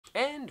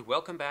And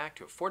welcome back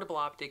to Affordable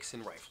Optics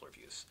and Rifle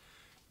Reviews.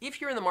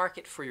 If you're in the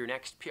market for your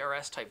next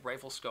PRS type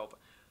rifle scope,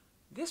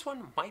 this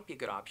one might be a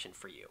good option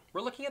for you.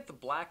 We're looking at the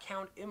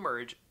Blackhound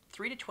Emerge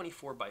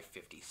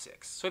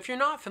 3-24x56. So if you're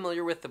not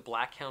familiar with the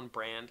Blackhound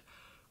brand,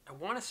 I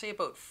want to say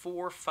about 4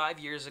 or 5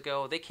 years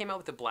ago, they came out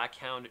with the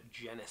Blackhound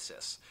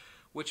Genesis,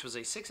 which was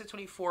a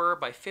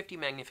 6-24x50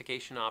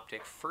 magnification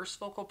optic, first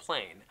focal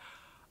plane,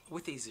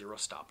 with a zero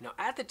stop. Now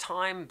at the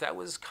time that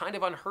was kind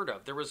of unheard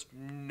of. There was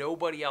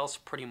nobody else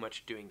pretty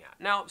much doing that.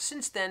 Now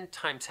since then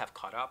times have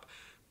caught up,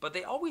 but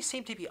they always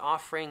seem to be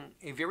offering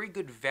a very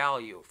good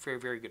value for a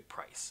very good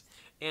price.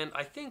 And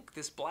I think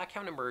this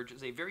Blackhound Emerge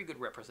is a very good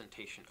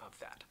representation of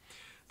that.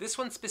 This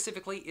one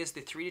specifically is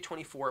the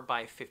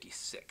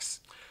 3-24x56.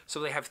 So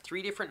they have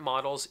 3 different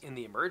models in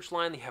the Emerge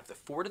line. They have the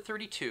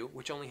 4-32,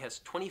 which only has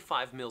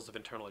 25 mils of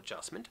internal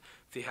adjustment.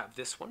 They have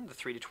this one, the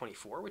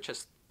 3-24, which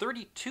has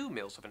 32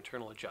 mils of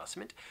internal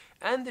adjustment,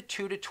 and the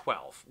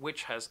 2-12,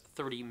 which has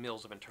 30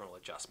 mils of internal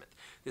adjustment.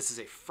 This is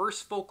a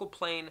first focal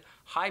plane,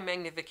 high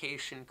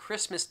magnification,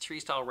 Christmas tree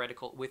style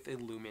reticle with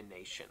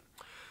illumination.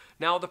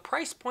 Now the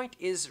price point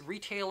is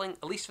retailing,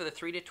 at least for the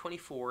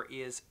 3-24,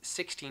 is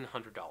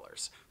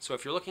 $1,600. So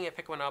if you're looking at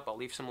picking one up, I'll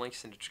leave some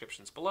links in the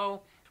descriptions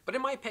below. But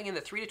in my opinion,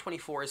 the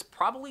 3-24 is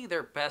probably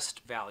their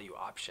best value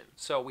option.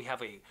 So we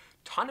have a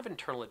ton of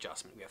internal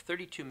adjustment. We have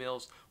 32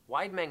 mils,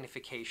 wide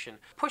magnification.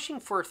 Pushing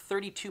for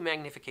 32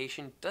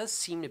 magnification does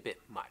seem a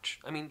bit much.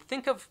 I mean,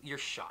 think of your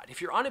shot.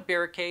 If you're on a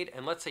barricade,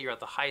 and let's say you're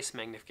at the highest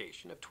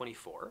magnification of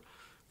 24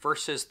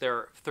 versus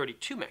their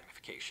 32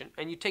 magnification,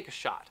 and you take a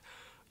shot,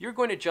 you're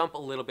going to jump a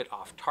little bit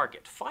off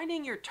target.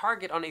 Finding your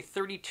target on a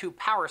 32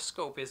 power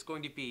scope is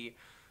going to be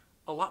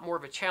a lot more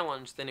of a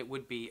challenge than it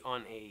would be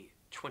on a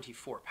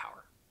 24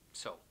 power.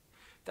 So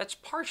that's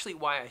partially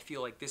why I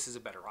feel like this is a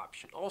better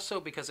option. Also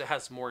because it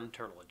has more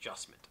internal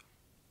adjustment.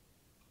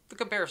 The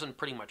comparison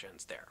pretty much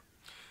ends there.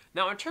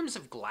 Now in terms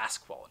of glass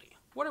quality,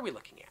 what are we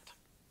looking at?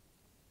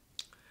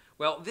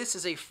 Well, this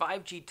is a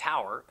 5G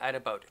tower at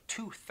about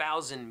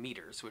 2,000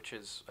 meters, which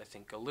is, I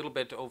think, a little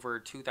bit over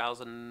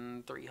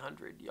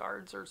 2,300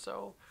 yards or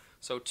so.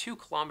 So 2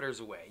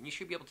 kilometers away, and you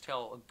should be able to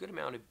tell a good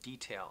amount of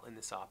detail in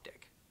this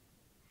optic.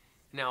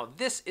 Now,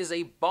 this is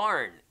a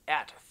barn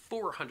at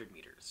 400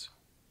 meters.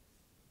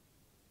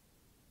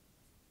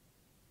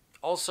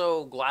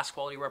 Also, glass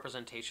quality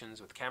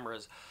representations with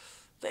cameras,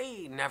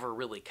 they never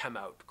really come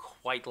out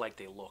quite like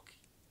they look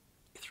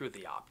through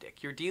the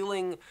optic. You're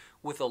dealing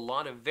with a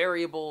lot of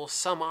variables.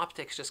 Some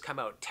optics just come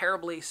out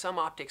terribly. Some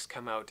optics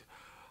come out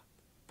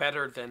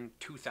better than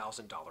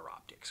 $2,000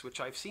 optics, which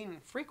I've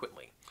seen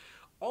frequently.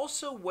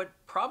 Also, what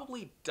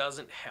probably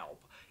doesn't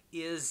help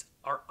is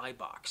our eye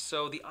box.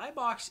 So the eye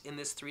box in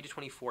this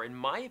 3-24, in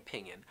my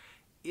opinion,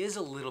 is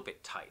a little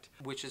bit tight,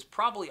 which is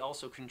probably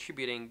also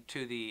contributing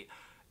to the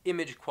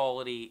image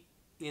quality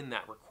in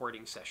that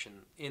recording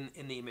session, in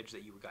the image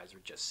that you guys are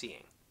just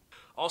seeing.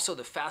 Also,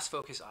 the fast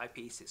focus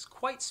eyepiece is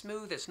quite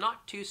smooth, it's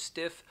not too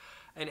stiff,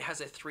 and it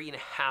has a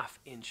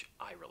 3.5-inch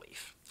eye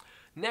relief.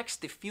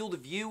 Next, the field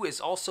of view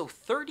is also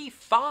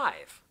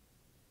 35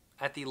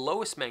 at the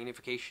lowest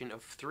magnification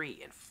of 3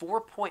 and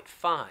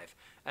 4.5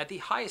 at the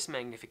highest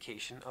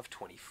magnification of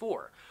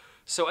 24.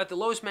 So at the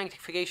lowest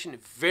magnification,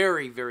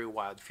 very, very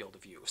wide field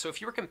of view. So if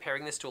you were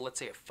comparing this to, let's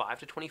say, a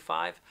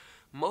 5-25,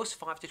 most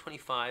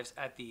 5-25s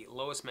at the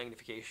lowest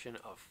magnification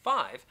of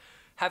 5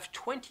 have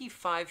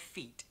 25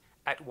 feet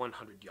at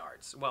 100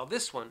 yards, while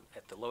this one,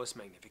 at the lowest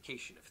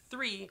magnification of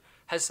 3,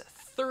 has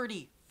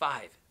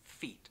 35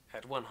 feet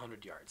at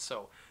 100 yards.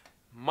 So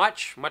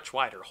much, much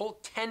wider, a whole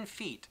 10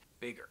 feet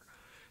bigger.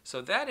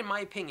 So that, in my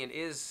opinion,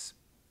 is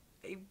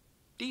a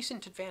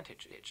decent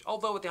advantage.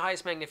 Although with the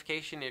highest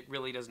magnification, it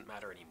really doesn't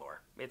matter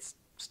anymore. It's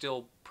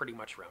still pretty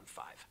much around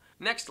 5.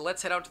 Next,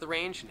 let's head out to the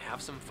range and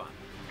have some fun.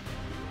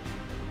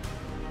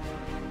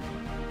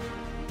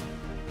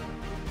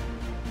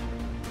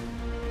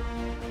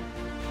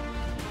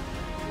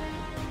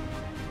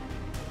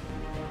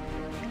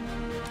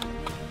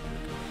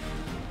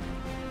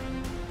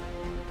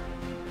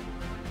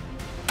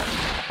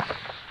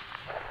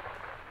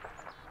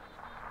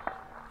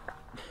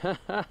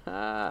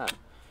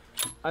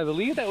 I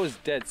believe that was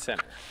dead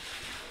center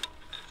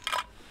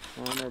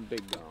on our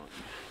big dog.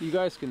 You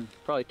guys can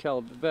probably tell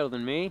a bit better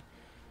than me.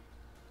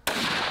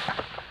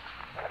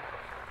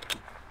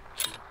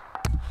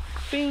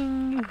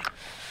 Bing!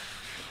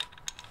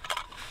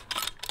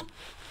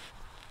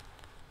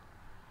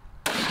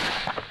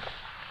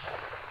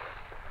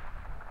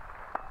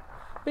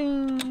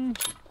 Bing!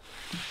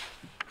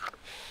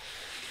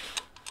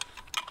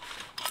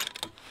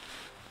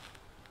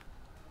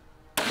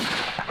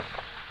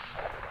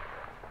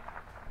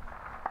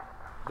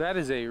 That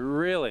is a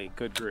really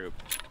good group.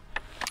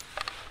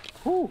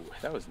 Whew,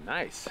 that was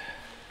nice.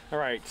 All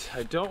right,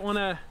 I don't want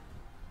to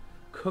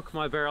cook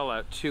my barrel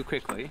out too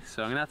quickly,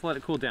 so I'm gonna have to let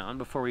it cool down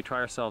before we try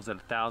ourselves at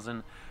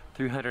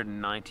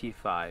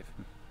 1,395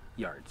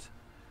 yards.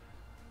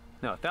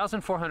 No,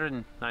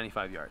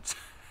 1,495 yards.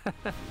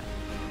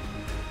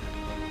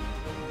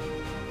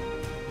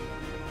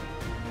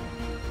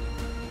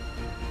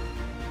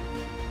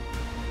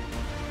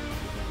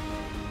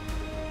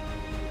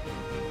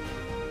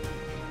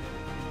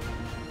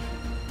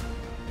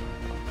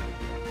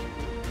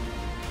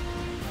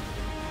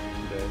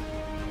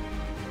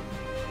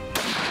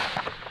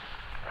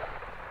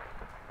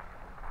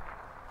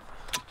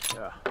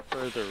 Yeah,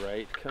 further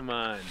right, come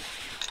on.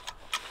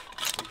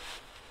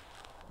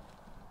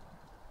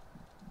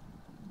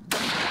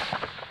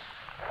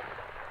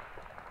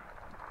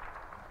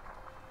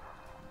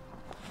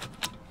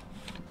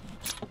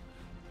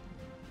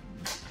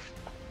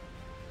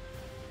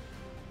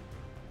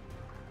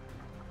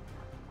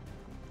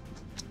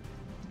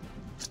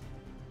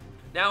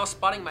 Now,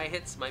 spotting my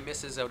hits, my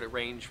misses out at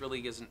range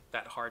really isn't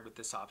that hard with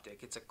this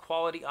optic. It's a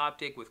quality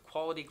optic with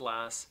quality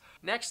glass.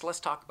 Next, let's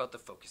talk about the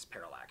focus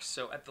parallax.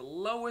 So at the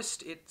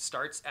lowest, it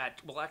starts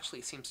at, well, actually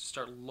it seems to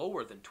start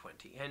lower than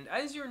 20. And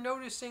as you're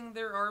noticing,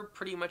 there are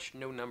pretty much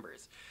no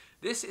numbers.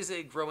 This is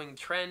a growing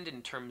trend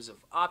in terms of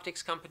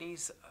optics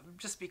companies,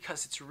 just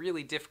because it's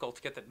really difficult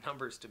to get the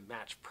numbers to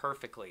match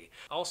perfectly.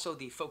 Also,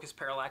 the focus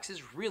parallax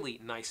is really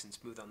nice and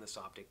smooth on this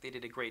optic. They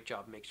did a great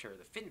job making sure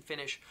the fit and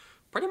finish,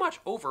 pretty much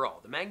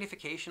overall, the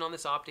magnification on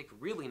this optic,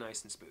 really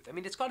nice and smooth. I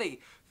mean, it's got a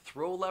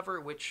throw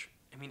lever, which,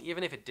 I mean,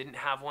 even if it didn't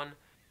have one,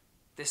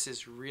 this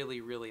is really,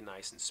 really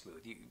nice and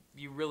smooth.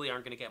 You really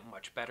aren't going to get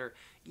much better,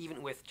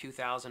 even with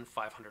 $2,500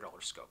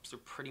 scopes. They're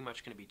pretty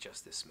much going to be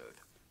just this smooth.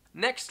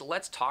 Next,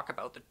 let's talk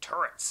about the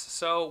turrets.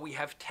 So we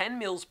have 10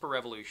 mils per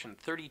revolution,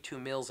 32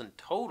 mils in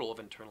total of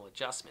internal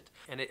adjustment,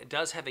 and it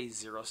does have a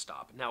zero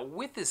stop. Now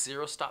with this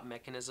zero stop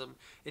mechanism,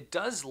 it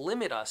does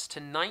limit us to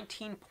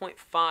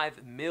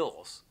 19.5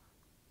 mils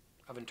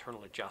of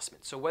internal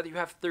adjustment. So whether you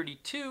have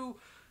 32,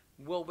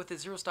 well, with the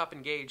zero stop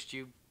engaged,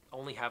 you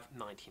only have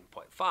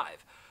 19.5.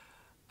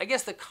 I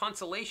guess the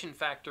consolation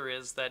factor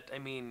is that, I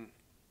mean,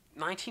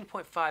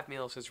 19.5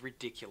 mils is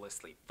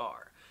ridiculously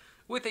far.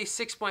 With a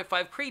 6.5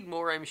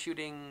 Creedmoor, I'm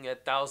shooting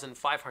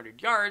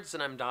 1,500 yards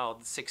and I'm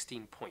dialed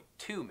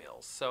 16.2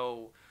 mils.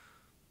 So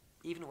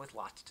even with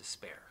lots to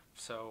spare.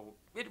 So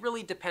it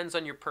really depends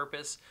on your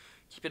purpose.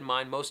 Keep in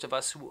mind, most of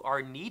us who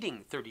are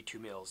needing 32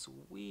 mils,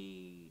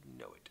 we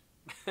know it.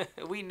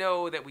 We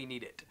know that we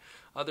need it.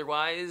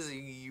 Otherwise,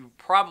 you're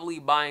probably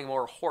buying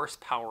more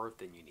horsepower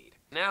than you need.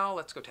 Now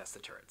let's go test the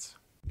turrets.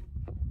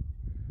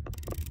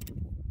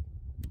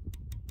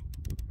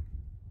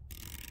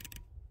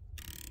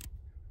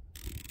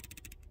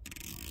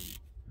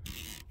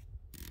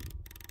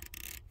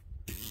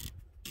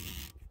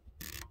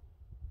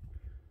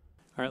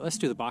 All right, let's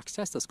do the box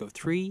test. Let's go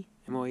 3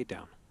 MOA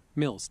down,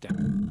 mils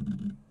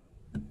down.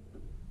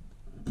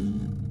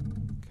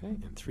 Okay,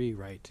 and 3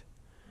 right.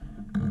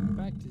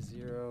 Back to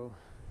 0,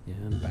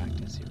 and back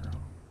to 0.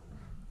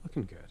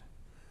 Looking good.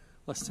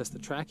 Let's test the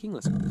tracking.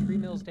 Let's go 3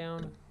 mils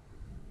down,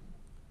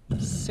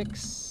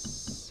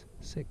 6,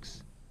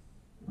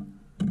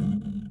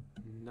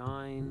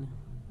 9,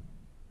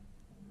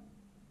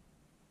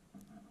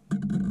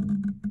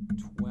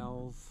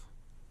 12,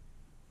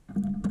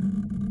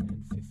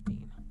 and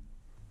 15.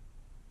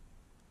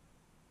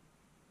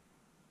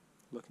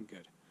 Looking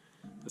good.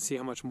 Let's see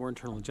how much more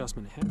internal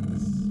adjustment it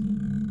has.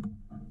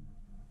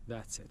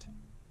 That's it.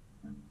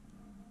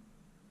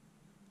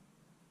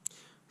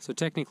 So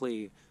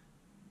technically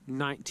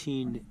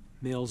 19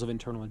 mils of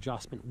internal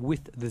adjustment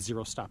with the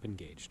zero stop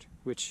engaged,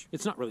 which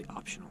it's not really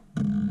optional.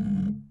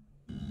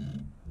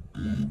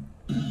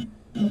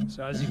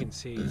 So as you can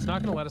see, it's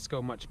not going to let us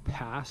go much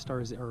past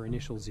our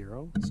initial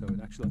zero, so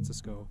it actually lets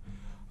us go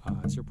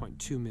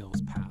 0.2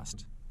 mils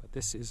past. But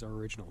this is our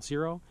original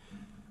zero.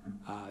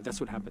 That's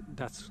what happened.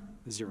 That's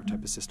the zero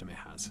type of system it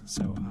has.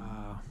 So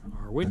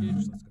our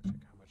windage, let's go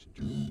check how much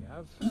internal we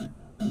have.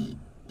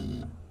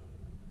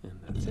 And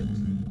that's it.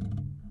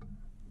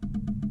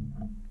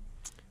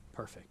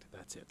 Perfect,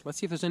 that's it. Let's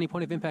see if there's any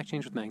point of impact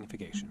change with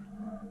magnification.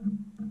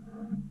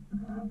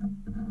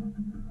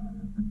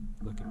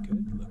 Looking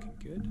good, looking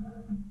good.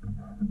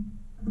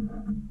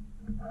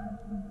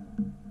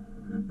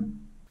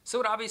 So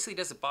it obviously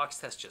does a box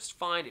test just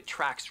fine. It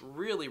tracks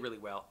really, really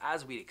well,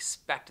 as we'd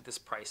expect at this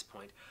price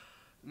point.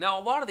 Now,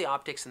 a lot of the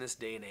optics in this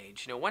day and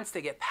age, you know, once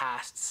they get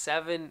past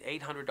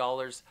 $700,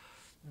 $800,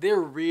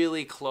 they're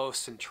really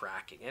close in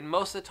tracking. And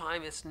most of the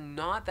time, it's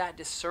not that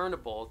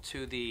discernible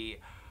to the,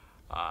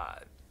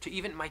 to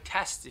even my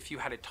tests. If you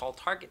had a tall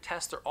target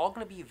test, they're all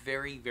going to be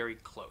very, very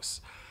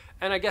close.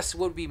 And I guess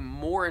what would be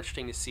more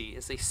interesting to see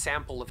is a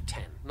sample of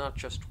 10, not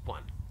just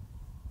one.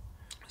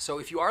 So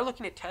if you are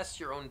looking to test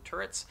your own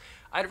turrets,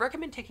 I'd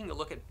recommend taking a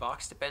look at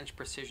Box to Bench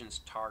Precision's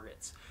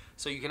targets.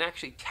 So you can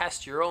actually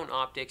test your own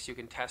optics, you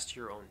can test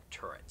your own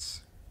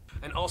turrets.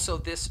 And also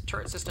this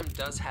turret system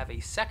does have a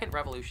second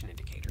revolution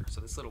indicator.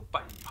 So this little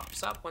button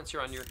pops up once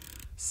you're on your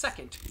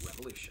second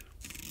revolution.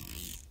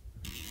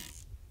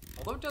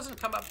 Although it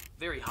doesn't come up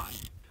very high.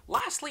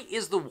 Lastly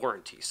is the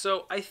warranty.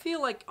 So I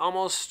feel like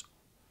almost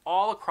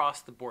all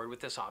across the board with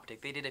this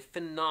optic, they did a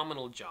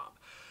phenomenal job.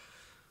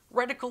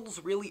 Reticles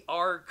really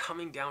are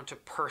coming down to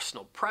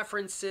personal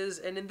preferences,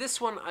 and in this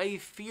one I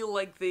feel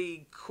like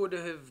they could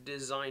have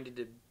designed it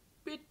a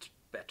bit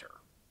better,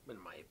 in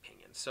my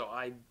opinion. So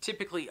I'm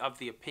typically of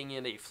the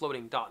opinion a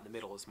floating dot in the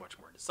middle is much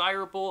more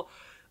desirable.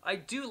 I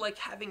do like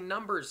having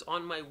numbers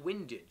on my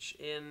windage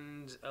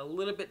and a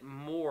little bit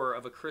more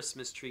of a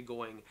Christmas tree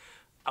going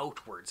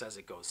outwards as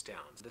it goes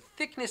down. The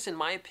thickness, in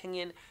my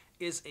opinion,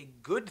 is a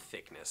good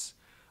thickness,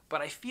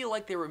 but I feel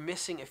like they were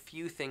missing a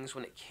few things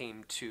when it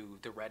came to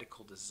the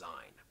reticle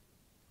design,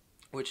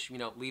 which, you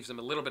know, leaves them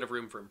a little bit of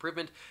room for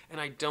improvement,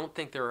 and I don't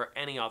think there are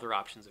any other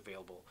options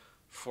available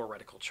for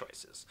reticle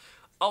choices.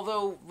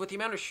 Although, with the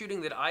amount of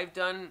shooting that I've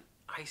done,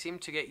 I seem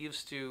to get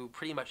used to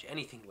pretty much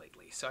anything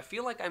lately, so I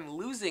feel like I'm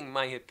losing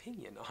my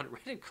opinion on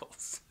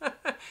reticles.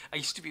 I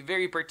used to be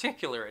very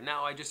particular, and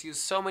now I just use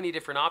so many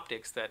different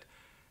optics that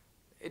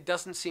it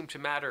doesn't seem to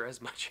matter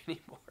as much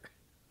anymore.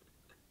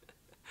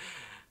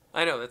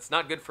 I know, that's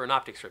not good for an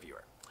optics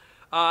reviewer.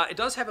 It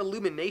does have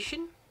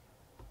illumination,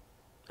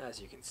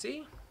 as you can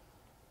see,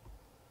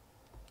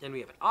 and we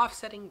have an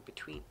offsetting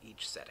between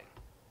each setting.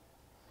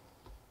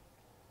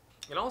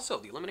 And also,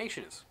 the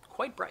illumination is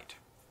quite bright.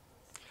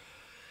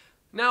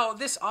 Now,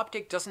 this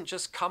optic doesn't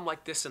just come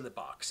like this in the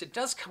box. It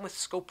does come with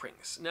scope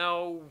rings.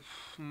 Now,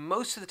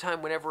 most of the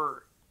time,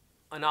 whenever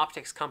an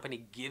optics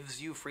company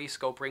gives you free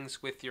scope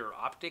rings with your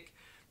optic,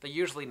 they're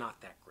usually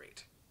not that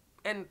great.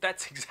 And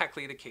that's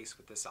exactly the case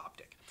with this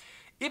optic.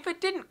 If it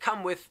didn't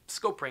come with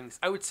scope rings,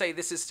 I would say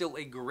this is still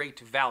a great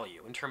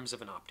value in terms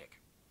of an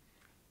optic.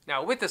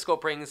 Now, with the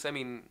scope rings, I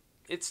mean,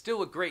 it's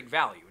still a great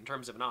value in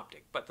terms of an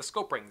optic, but the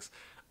scope rings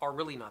are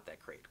really not that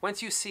great.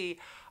 Once you see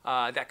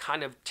that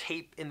kind of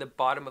tape in the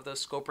bottom of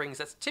those scope rings,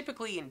 that's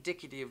typically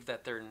indicative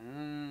that they're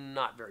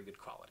not very good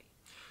quality.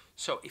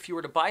 So if you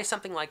were to buy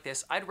something like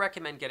this, I'd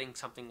recommend getting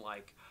something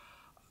like,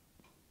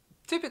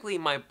 typically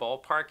my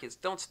ballpark is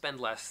don't spend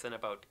less than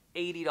about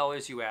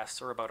 $80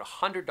 US or about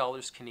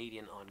 $100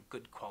 Canadian on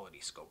good quality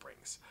scope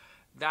rings.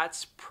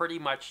 That's pretty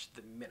much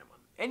the minimum.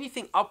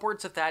 Anything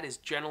upwards of that is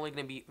generally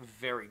going to be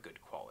very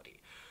good quality.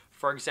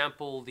 For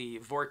example, the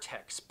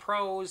Vortex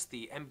Pros,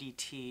 the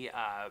MDT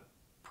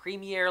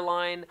Premier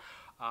line,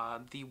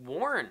 the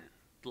Warne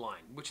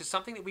line, which is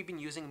something that we've been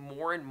using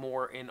more and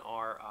more in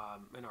our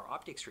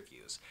optics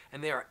reviews,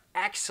 and they are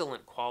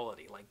excellent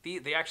quality. Like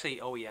they actually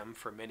OEM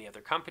for many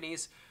other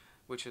companies,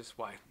 which is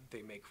why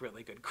they make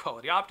really good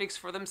quality optics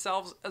for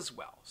themselves as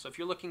well. So if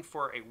you're looking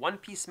for a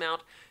one-piece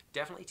mount,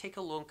 definitely take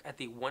a look at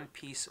the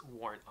one-piece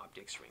Warne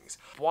optics rings.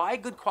 Why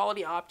good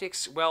quality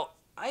optics? Well,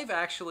 I've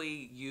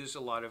actually used a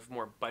lot of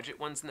more budget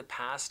ones in the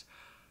past,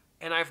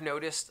 and I've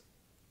noticed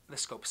the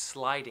scope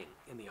sliding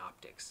in the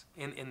optics,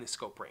 in the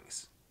scope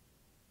rings.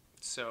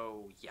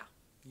 So yeah,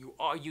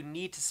 you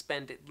need to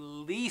spend at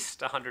least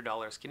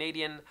 $100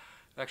 Canadian.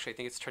 Actually, I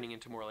think it's turning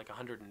into more like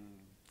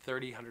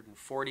 130,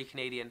 140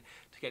 Canadian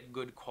to get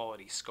good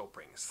quality scope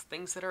rings.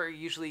 Things that are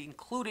usually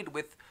included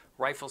with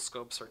rifle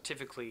scopes are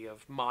typically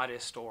of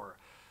modest or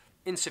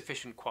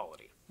insufficient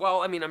quality. Well,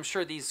 I mean, I'm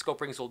sure these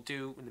scope rings will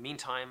do in the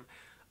meantime.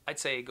 I'd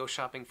say go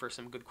shopping for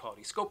some good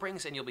quality scope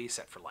rings and you'll be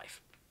set for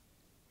life.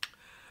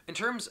 In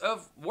terms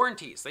of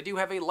warranties, they do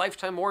have a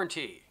lifetime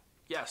warranty.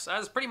 Yes,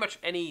 as pretty much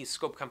any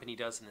scope company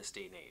does in this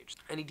day and age.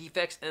 Any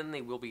defects, and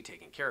they will be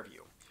taking care of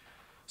you.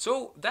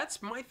 So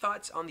that's my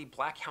thoughts on the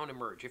Blackhound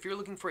Emerge. If you're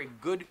looking for a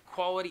good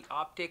quality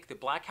optic, the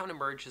Blackhound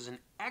Emerge is an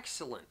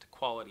excellent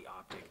quality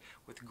optic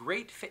with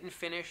great fit and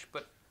finish,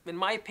 but in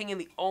my opinion,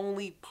 the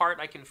only part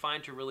I can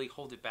find to really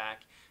hold it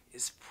back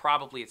is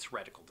probably its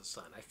reticle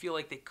design. I feel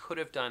like they could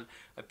have done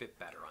a bit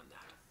better on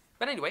that.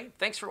 But anyway,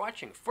 thanks for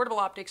watching Affordable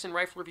Optics and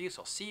Rifle Reviews.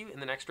 I'll see you in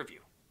the next review.